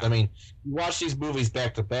whole. Yeah. I mean, you watch these movies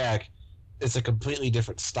back to back. It's a completely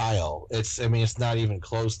different style. It's not even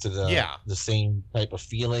close to the same type of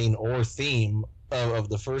feeling or theme of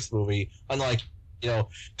the first movie. Unlike, you know,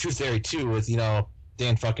 Tooth Fairy 2 with, you know,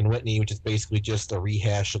 Dan fucking Whitney, which is basically just a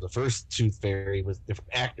rehash of the first Tooth Fairy with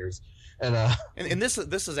different actors. And this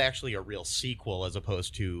is actually a real sequel as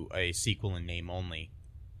opposed to a sequel in name only.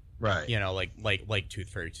 Right. You know, like Tooth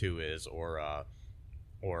Fairy 2 is, or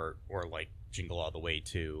like Jingle All the Way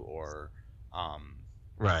 2, or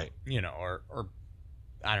right. You know, or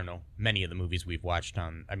I don't know, many of the movies we've watched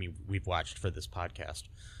we've watched for this podcast.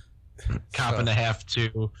 Cop and a Half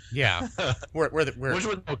 2. Yeah. We're which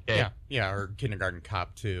was okay. Yeah, or Kindergarten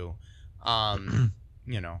Cop 2.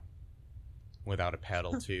 You know, Without a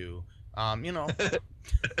Paddle 2. You know,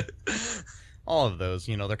 all of those,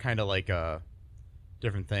 you know, they're kind of like a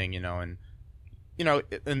different thing, you know, and you know,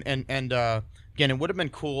 and again, it would have been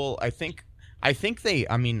cool. I think they.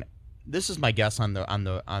 I mean, this is my guess on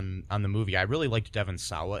the movie. I really liked Devon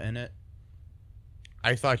Sawa in it.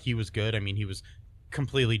 I thought he was good. I mean, he was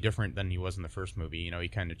completely different than he was in the first movie. You know, he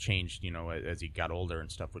kind of changed, you know, as he got older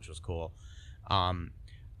and stuff, which was cool.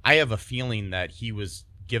 I have a feeling that he was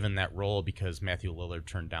given that role because Matthew Lillard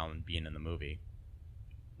turned down being in the movie.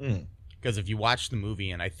 Because if you watch the movie,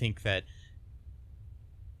 and I think that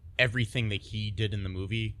everything that he did in the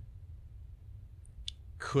movie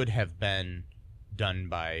could have been done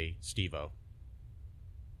by Steve-O.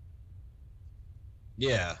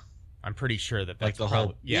 Yeah. I'm pretty sure that's like the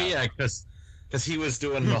whole... Yeah, because he was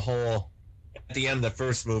doing the whole... At the end of the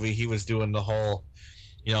first movie, he was doing the whole,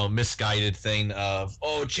 you know, misguided thing of,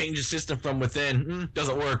 change the system from within.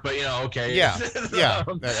 Doesn't work, but, you know, okay. Yeah,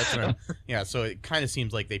 that's right. Yeah, so it kind of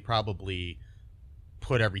seems like they probably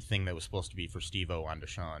put everything that was supposed to be for Steve-O onto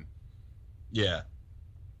Sean. Yeah.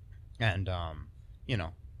 And, you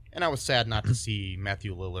know, and I was sad not to see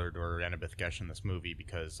Matthew Lillard or Annabeth Gish in this movie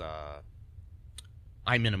because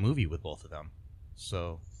I'm in a movie with both of them.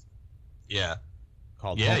 So, yeah.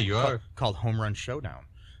 Called Home Run Showdown.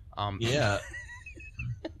 Yeah.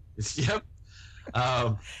 Yep.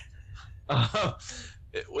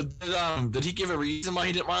 Did he give a reason why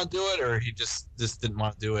he didn't want to do it, or he just didn't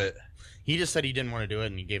want to do it? He just said he didn't want to do it,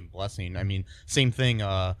 and he gave a blessing. I mean, same thing.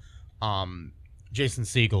 Jason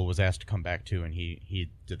Segel was asked to come back too, and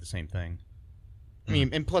he did the same thing. I mean,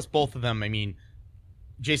 and plus both of them. I mean,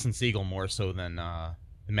 Jason Segel more so than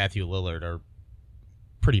Matthew Lillard are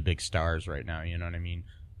pretty big stars right now. You know what I mean?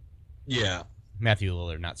 Yeah. Matthew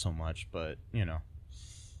Lillard not so much, but you know.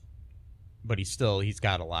 But he's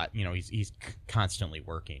got a lot. You know, he's constantly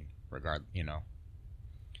working. You know.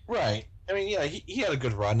 Right. I mean, yeah, he had a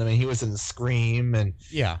good run. I mean, he was in Scream and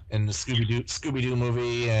and the Scooby Doo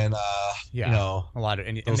movie, and you know, a lot of,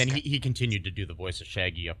 and then he continued to do the voice of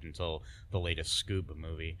Shaggy up until the latest Scoob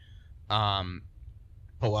movie. Oh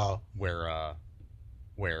wow, where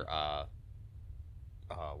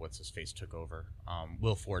what's his face took over?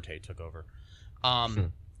 Will Forte took over.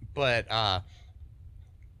 But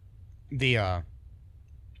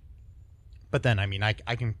But then, I mean, I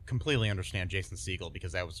can completely understand Jason Segel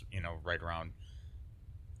because that was, you know, right around,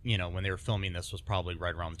 you know, when they were filming this was probably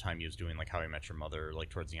right around the time he was doing, like, How I Met Your Mother, like,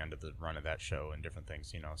 towards the end of the run of that show and different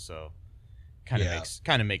things, you know, so kind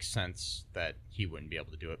of makes sense that he wouldn't be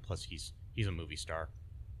able to do it. Plus, he's a movie star.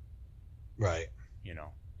 Right. You know,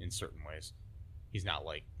 in certain ways. He's not,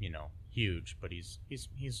 like, you know, huge, but he's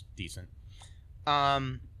decent.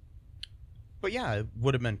 But yeah, it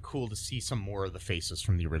would have been cool to see some more of the faces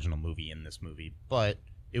from the original movie in this movie. But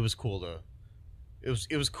it was cool it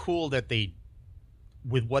was cool that they,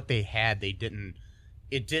 with what they had, it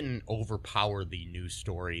didn't overpower the new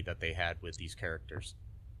story that they had with these characters,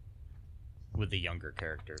 with the younger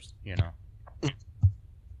characters, you know.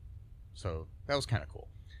 So that was kind of cool.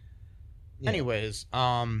 Yeah. Anyways,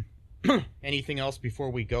 anything else before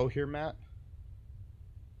we go here, Matt?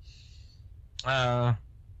 I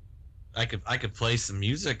could play some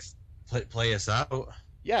music, play us out.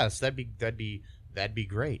 Yes, that'd be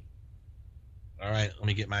great. All right, let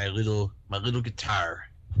me get my little guitar.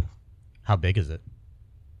 How big is it?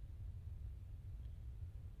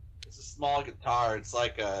 It's a small guitar. It's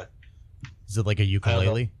like Is it like a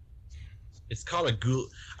ukulele? It's called a gul.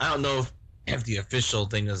 I don't know if the official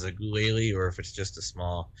thing is a ukulele or if it's just a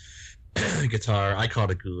small guitar. I call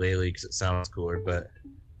it a ukulele because it sounds cooler. But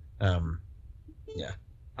yeah,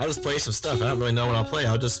 I'll just play some stuff. I don't really know what I'll play.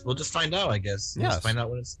 We'll just find out. I guess. We'll just find out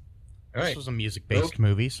what it's. All right. This was a music-based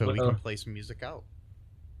movie, so we can play some music out.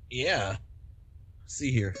 Yeah. Let's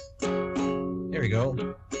see here. There we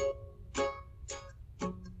go.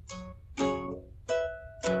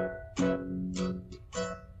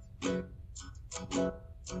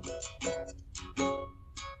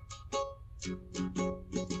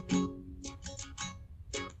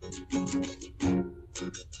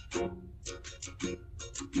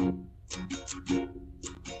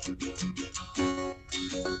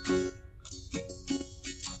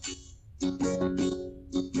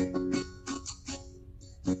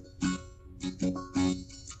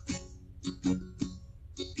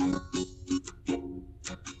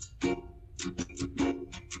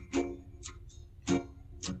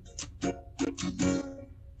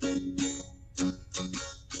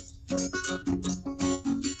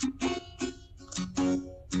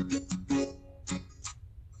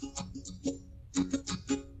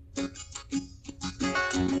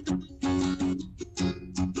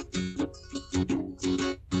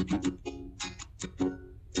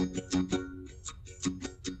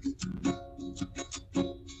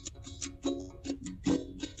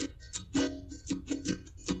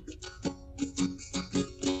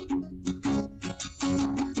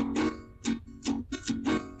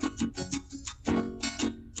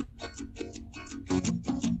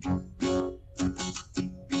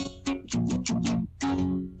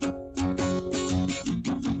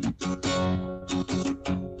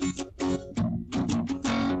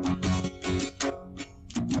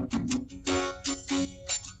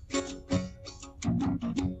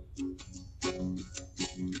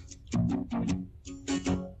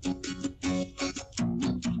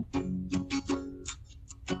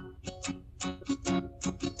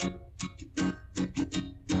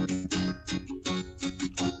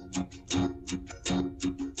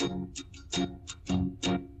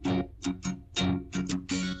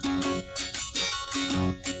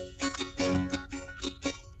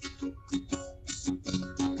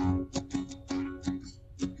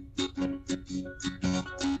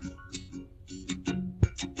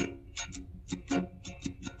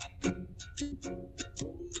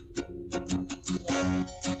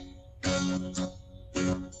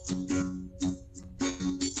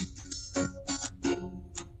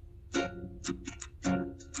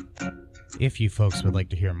 If you folks would like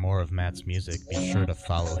to hear more of Matt's music, be sure to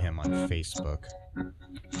follow him on Facebook.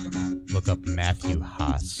 Look up Matthew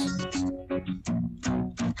Haas.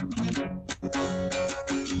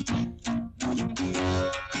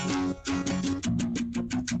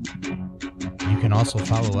 You can also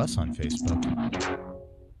follow us on Facebook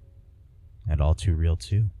at All Too Real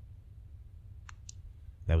 2.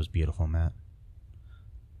 That was beautiful, Matt.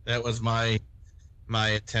 That was my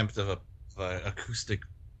attempt of a acoustic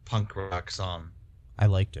punk rock song. I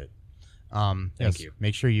liked it. Thank you.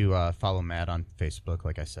 Make sure you follow Matt on Facebook,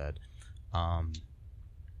 like I said.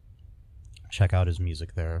 Check out his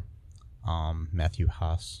music there. Matthew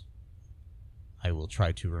Haas. I will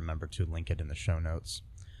try to remember to link it in the show notes.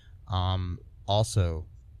 Also,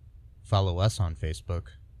 follow us on Facebook.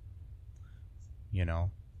 You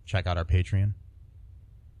know, check out our Patreon.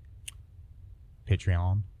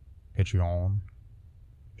 Patreon.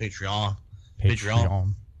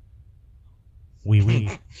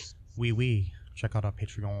 Oui. Check out our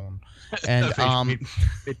Patreon. And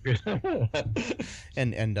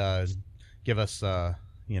and give us some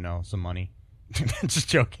money. Just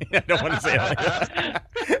joking. I don't want to say it like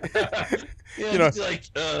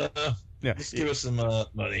that. Just give us some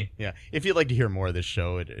money. Yeah. If you'd like to hear more of this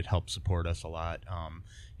show, it helps support us a lot.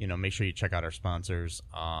 Make sure you check out our sponsors.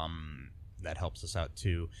 That helps us out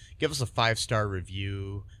too. Give us a 5-star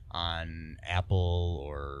review on Apple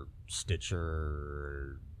or Stitcher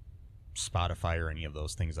or Spotify or any of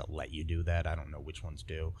those things that let you do that. I don't know which ones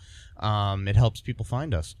do. It helps people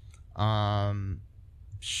find us.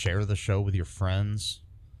 Share the show with your friends.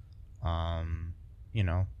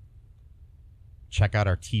 Check out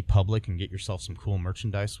our TeePublic and get yourself some cool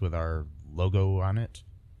merchandise with our logo on it.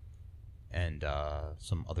 and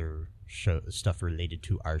some other stuff related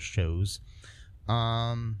to our shows.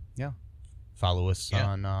 Yeah, follow us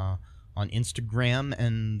on Instagram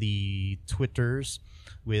and the Twitters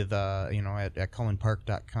with at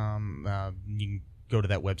cullenpark.com. You can go to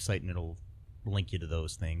that website and it'll link you to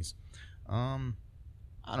those things.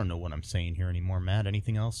 I don't know what I'm saying here anymore, Matt.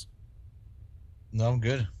 Anything else? No, I'm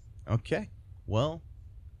good. Okay. Well,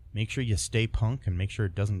 make sure you stay punk and make sure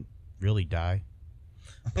it doesn't really die.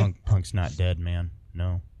 Punk's not dead, man.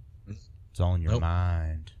 No. It's all in your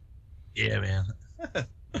mind. Yeah, man.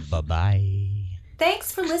 Bye-bye.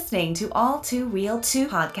 Thanks for listening to All Too Real 2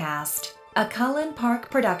 podcast, a Cullen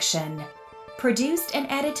Park production. Produced and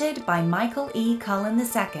edited by Michael E. Cullen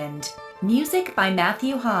II. Music by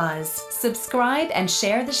Matthew Haas. Subscribe and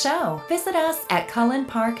share the show. Visit us at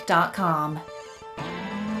cullenpark.com.